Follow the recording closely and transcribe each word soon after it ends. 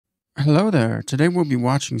Hello there. Today we'll be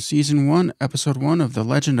watching Season 1, Episode 1 of The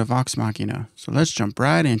Legend of Vox Machina. So let's jump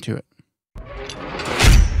right into it.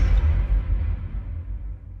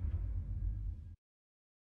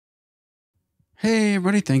 Hey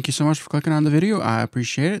everybody, thank you so much for clicking on the video. I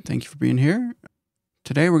appreciate it. Thank you for being here.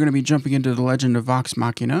 Today we're going to be jumping into The Legend of Vox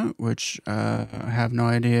Machina, which I have no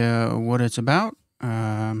idea what it's about.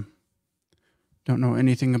 Don't know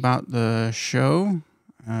anything about the show.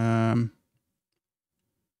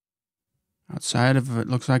 Outside of it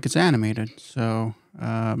looks like it's animated, so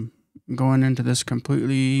going into this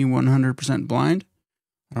completely 100% blind.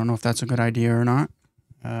 I don't know if that's a good idea or not,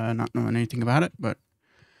 not knowing anything about it, but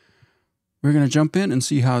we're going to jump in and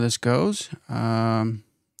see how this goes. And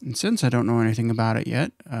since I don't know anything about it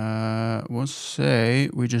yet, we'll say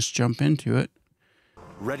we just jump into it.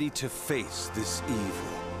 Ready to face this evil.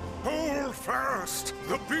 Hold fast!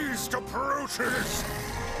 The beast approaches!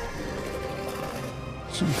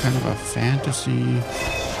 Some kind of a fantasy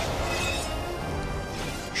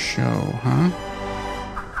show, huh?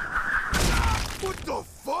 What the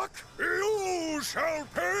fuck? You shall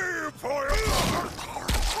pay for it!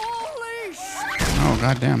 Holy shit! Oh,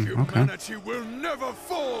 goddamn. Okay. Humanity will never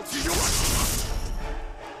fall to you!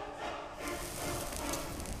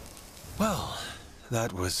 Well,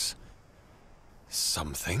 that was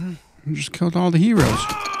something. You just killed all the heroes.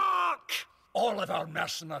 All of our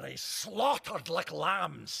mercenaries slaughtered like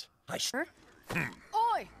lambs.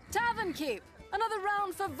 Oi, Tavern Keep! Another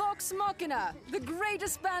round for Vox Machina, the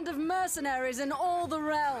greatest band of mercenaries in all the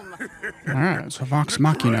realm. Alright, so Vox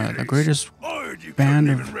Machina, the greatest band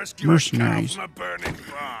of mercenaries. From a burning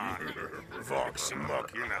barn. Vox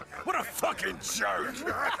Machina. What a fucking joke!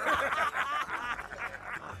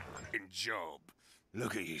 Job,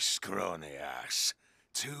 look at your scrawny ass.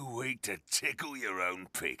 Too weak to tickle your own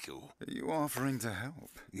pickle. Are you offering to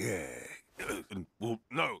help? Yeah. Well,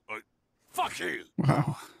 no. Fuck you.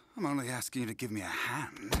 Wow. I'm only asking you to give me a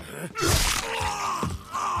hand. No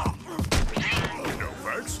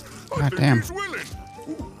thanks. I think Damn. he's willing.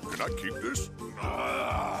 Ooh, can I keep this?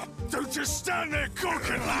 Don't just stand there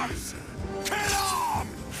cooking, lads. Get on!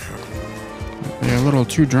 They're a little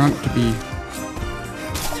too drunk to be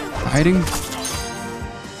fighting.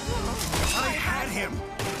 I had him.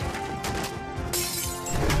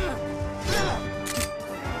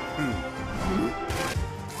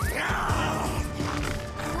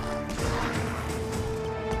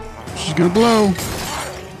 She's gonna blow.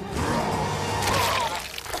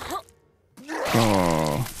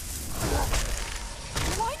 Oh.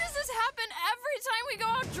 Why does this happen every time we go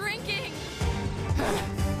out drinking?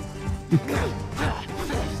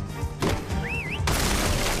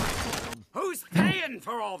 Who's paying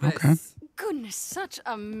for all this? Okay. Goodness, such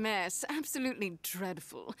a mess. Absolutely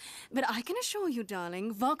dreadful. But I can assure you,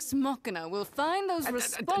 darling, Vox Machina will find those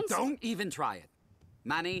responsible... Don't even try it.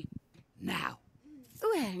 Money, now.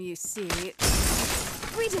 Well, you see,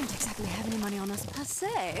 we don't exactly have any money on us per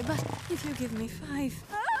se, but if you give me 5...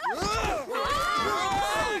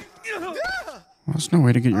 Well, there's no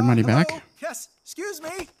way to get your money back. Hello? Yes, excuse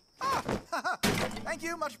me. Thank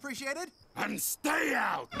you, much appreciated. And stay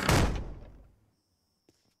out.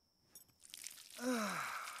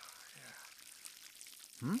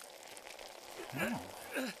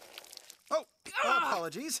 Oh,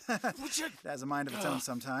 apologies. It has a mind of its own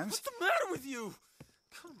sometimes. What's the matter with you?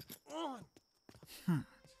 Come on.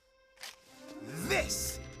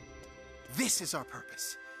 This is our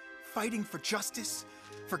purpose. Fighting for justice,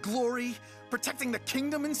 for glory, protecting the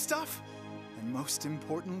kingdom and stuff. And most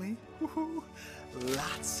importantly,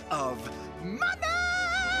 lots of money!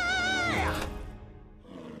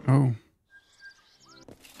 Oh.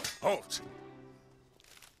 Halt.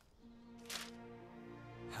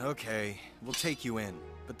 Okay, we'll take you in,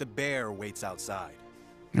 but the bear waits outside.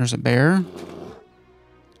 There's a bear?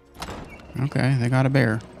 Okay, they got a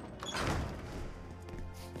bear.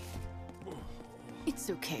 It's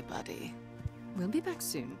okay, buddy. We'll be back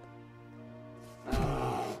soon.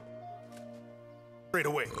 Straight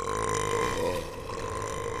away.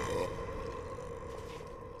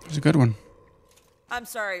 It's a good one. I'm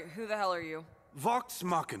sorry, who the hell are you? Vox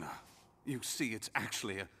Machina. You see, it's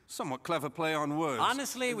actually a somewhat clever play on words.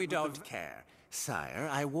 Honestly, we don't care. Sire,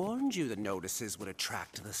 I warned you the notices would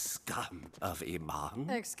attract the scum of Emon.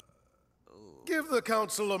 Give the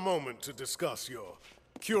council a moment to discuss your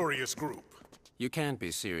curious group. You can't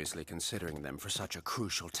be seriously considering them for such a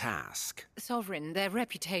crucial task. Sovereign, their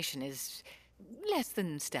reputation is less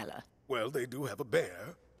than stellar. Well, they do have a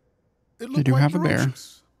bear. It They looked do quite have a bear.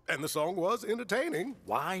 ferocious, and the song was entertaining.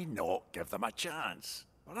 Why not give them a chance?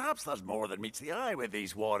 Perhaps there's more than meets the eye with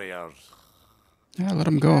these warriors. Yeah, let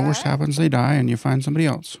them go. Worst happens, they die, and you find somebody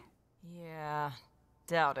else.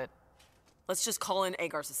 Doubt it. Let's just call in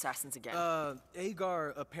Agar's assassins again.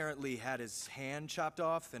 Agar apparently had his hand chopped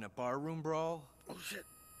off in a barroom brawl. Oh, shit.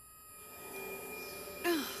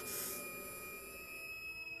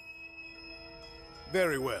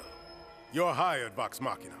 Very well. You're hired, Vox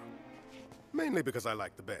Machina. Mainly because I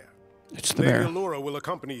like the bear. It's the bear. Lady Allura will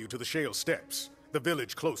accompany you to the Shale Steps, the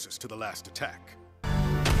village closest to the last attack.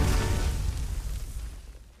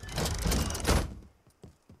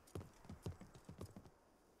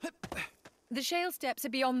 The Shale Steps are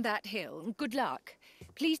beyond that hill. Good luck.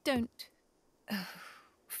 Please don't...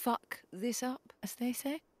 fuck this up, as they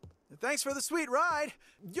say. Thanks for the sweet ride.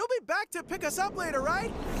 You'll be back to pick us up later,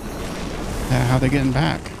 right? Yeah, how they getting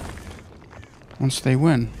back? Once they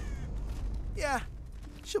win. Yeah,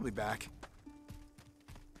 she'll be back.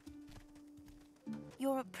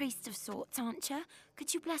 You're a priest of sorts, aren't you?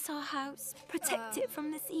 Could you bless our house? Protect it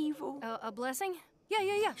from this evil? A blessing?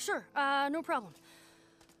 Yeah, sure. No problem.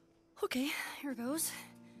 Okay, here goes.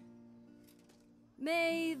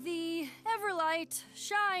 May the Everlight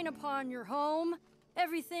shine upon your home.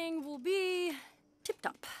 Everything will be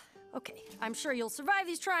tip-top. Okay, I'm sure you'll survive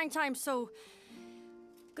these trying times, so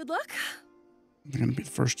good luck. You're gonna be the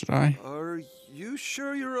first to die. Are you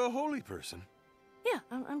sure you're a holy person? Yeah,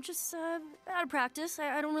 I'm just out of practice.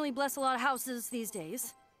 I don't really bless a lot of houses these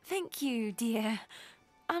days. Thank you, dear.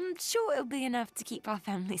 I'm sure it'll be enough to keep our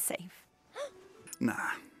family safe.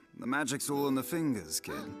 Nah, the magic's all in the fingers,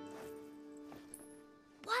 kid.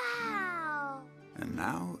 Wow! And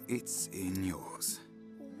now it's in yours.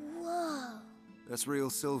 Whoa! That's real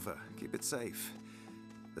silver. Keep it safe.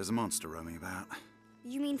 There's a monster roaming about.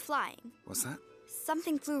 You mean flying? What's that?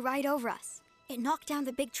 Something flew right over us. It knocked down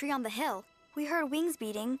the big tree on the hill. We heard wings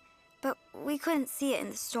beating, but we couldn't see it in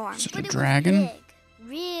the storm. Is it a dragon? Big.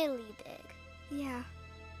 Really big. Yeah.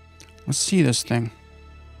 Let's see this thing.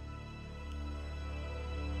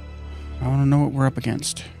 I want to know what we're up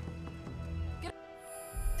against.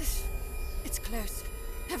 It's close.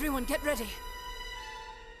 Everyone get ready.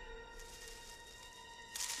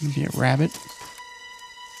 Maybe a rabbit.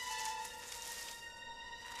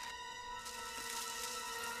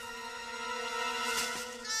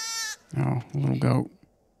 Oh, a little goat.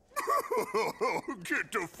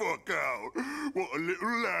 Get the fuck out! What a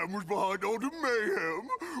little lamb was behind all the mayhem!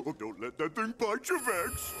 Oh, don't let that thing bite your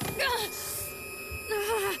vex!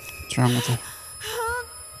 What's wrong with you?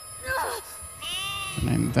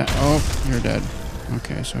 Name that. Oh, you're dead.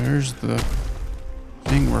 Okay, so here's the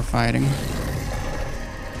thing we're fighting.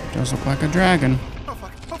 Does look like a dragon. Oh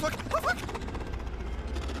fuck, oh fuck, oh fuck!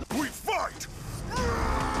 We fight!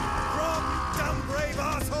 Wrong, you dumb brave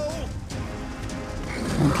asshole!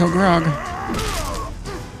 Don't kill Grog.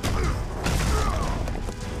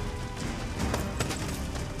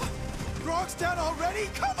 Grog's down already?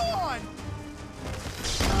 Come on!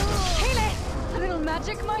 Haley, a little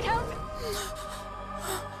magic might help.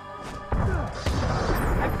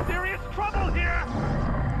 I'm serious trouble here!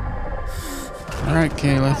 All right,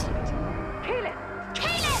 Caleth.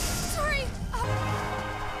 Caleb! Sorry!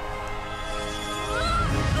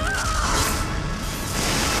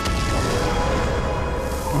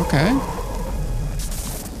 Okay.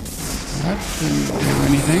 That didn't do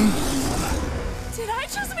anything. Did I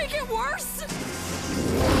just make it worse?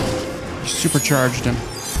 You supercharged him.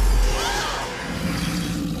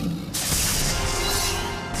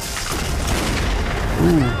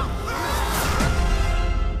 Ooh.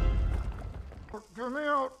 Get me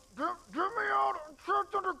out! Get me out! I'm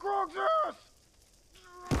trapped under Grog's ass!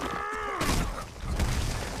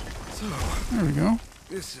 There we go.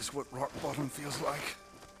 This is what rock bottom feels like.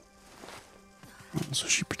 Oh, so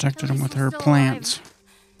she protected him with her plants.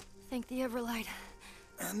 Thank the Everlight.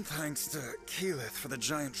 And thanks to Keyleth for the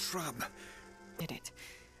giant shrub. Did it.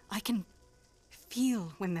 I can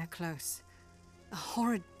feel when they're close. A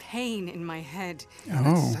horrid pain in my head.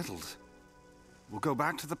 It's settled. We'll go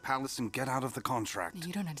back to the palace and get out of the contract.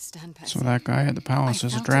 You don't understand, Percy. So that guy at the palace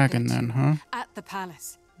is a dragon then, huh? At the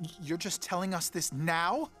palace. You're just telling us this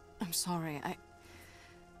now? I'm sorry, I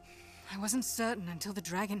wasn't certain until the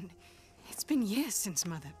dragon... It's been years since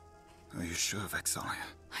Mother. Are you sure, Vexalia?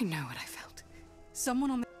 I know what I felt.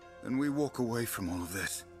 Someone on the... Then we walk away from all of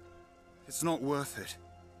this. It's not worth it.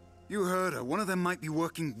 You heard her. One of them might be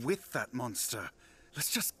working with that monster. Let's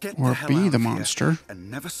just get Or the hell be out the of here monster. and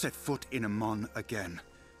never set foot in Emon again.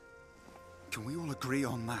 Can we all agree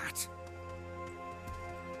on that?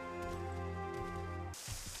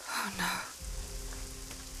 Oh no.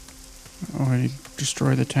 Oh, he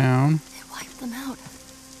destroyed the town. They wiped them out.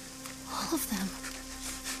 All of them.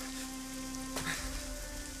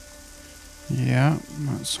 Yeah,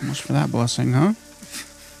 not so much for that blessing, huh?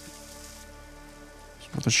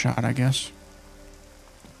 a shot, I guess.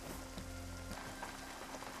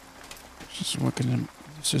 This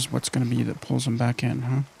is what's going to be that pulls him back in,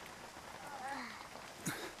 huh?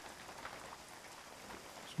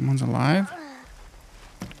 Someone's alive?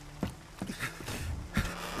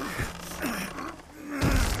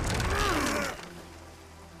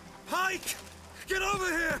 Pike! Get over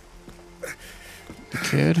here! The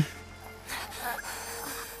kid?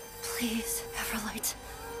 Please, Everlight.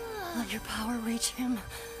 Let your power reach him.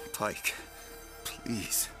 Pike,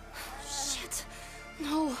 please. Shit.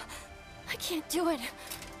 No. I can't do it.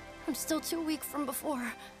 I'm still too weak from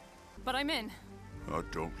before. But I'm in. I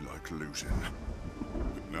don't like losing.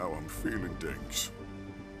 But now I'm feeling things.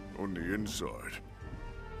 On the inside.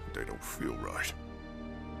 They don't feel right.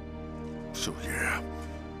 So yeah,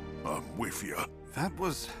 I'm with you. That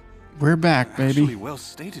was... We're back, baby. Actually well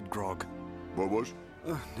stated, Grog. What was?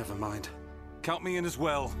 Never mind. Count me in as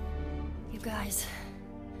well. You guys...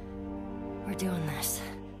 We're doing this.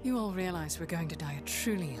 You all realize we're going to die a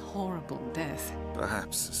truly horrible death.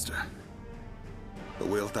 Perhaps, sister. But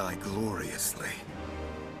we'll die gloriously.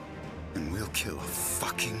 And we'll kill a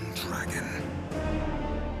fucking dragon.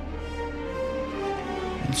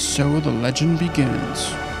 And so the legend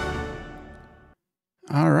begins.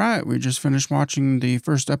 Alright, we just finished watching the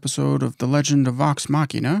first episode of The Legend of Vox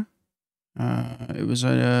Machina. It was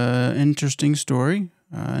an interesting story,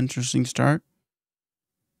 interesting start.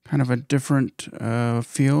 Kind of a different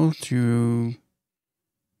feel to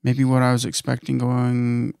maybe what I was expecting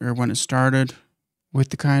when it started. With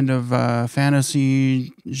the kind of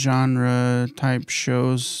fantasy genre type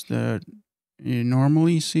shows that you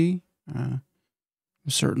normally see.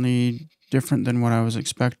 Certainly different than what I was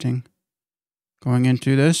expecting going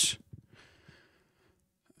into this.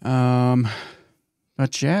 But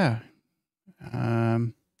yeah,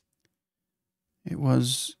 it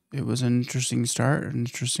was an interesting start, an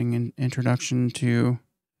interesting introduction to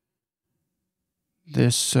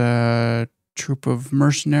this troop of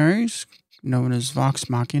mercenaries known as Vox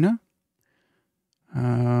Machina.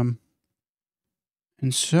 And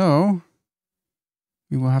so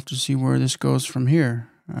we will have to see where this goes from here.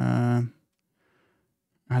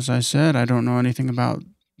 As I said, I don't know anything about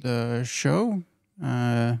the show.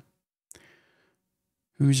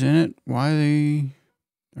 Who's in it, why they,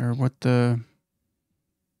 or what the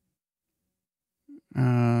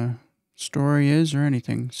story is or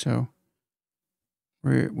anything. So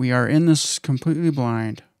we are in this completely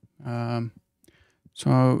blind.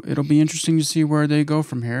 So it'll be interesting to see where they go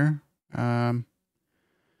from here. And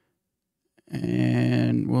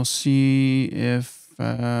we'll see if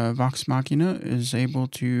Vox Machina is able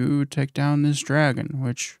to take down this dragon,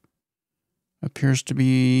 which appears to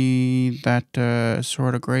be that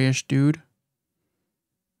sort of grayish dude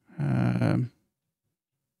on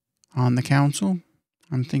the council.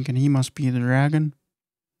 I'm thinking he must be the dragon,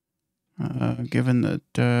 given that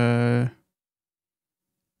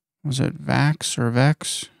was it Vax or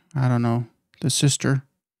Vex? I don't know. The sister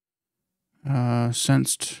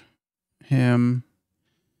sensed him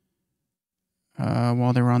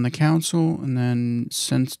while they were on the council, and then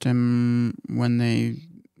sensed him when they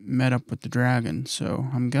met up with the dragon. So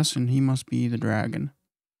I'm guessing he must be the dragon.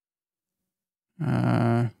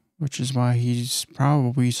 Which is why he's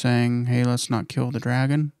probably saying, hey, let's not kill the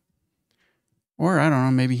dragon. Or, I don't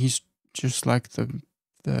know, maybe he's just like the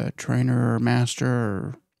trainer or master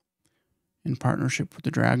or in partnership with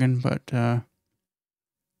the dragon. But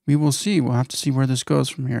we will see. We'll have to see where this goes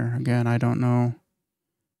from here. Again, I don't know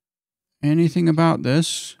anything about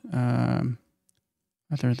this, other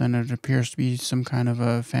than it appears to be some kind of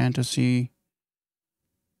a fantasy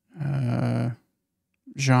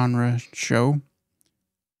genre show.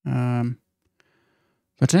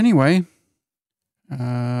 But anyway,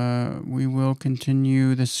 we will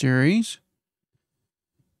continue the series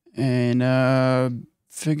and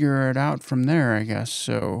figure it out from there, I guess.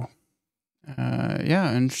 So,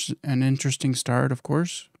 yeah, an interesting start, of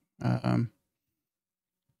course.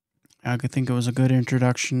 I could think it was a good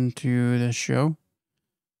introduction to this show.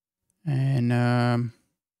 And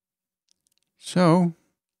so,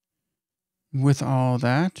 with all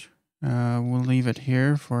that, we'll leave it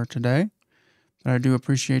here for today. But I do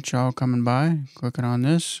appreciate y'all coming by, clicking on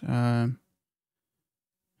this. And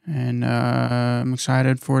I'm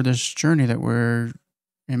excited for this journey that we're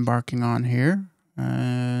embarking on here.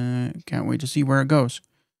 Can't wait to see where it goes.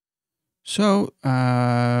 So,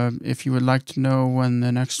 if you would like to know when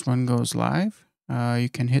the next one goes live, you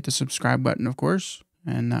can hit the subscribe button, of course,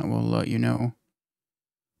 and that will let you know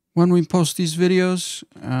when we post these videos.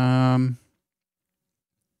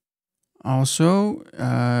 Also,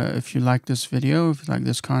 if you like this video, if you like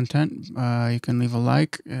this content, you can leave a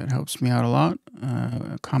like. It helps me out a lot.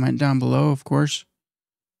 Comment down below, of course.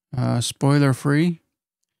 Spoiler free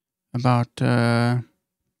about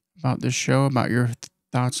this show, about your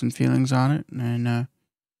thoughts and feelings on it, and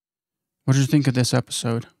what did you think of this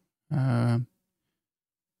episode? I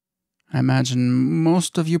imagine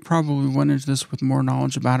most of you probably went into this with more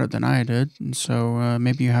knowledge about it than I did, and so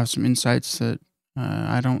maybe you have some insights that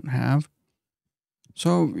I don't have.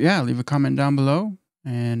 So yeah, leave a comment down below,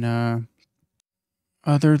 and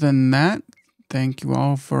other than that, thank you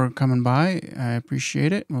all for coming by. I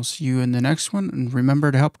appreciate it. We'll see you in the next one, and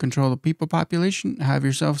remember to help control the people population. Have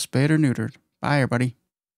yourself spayed or neutered. Bye, everybody.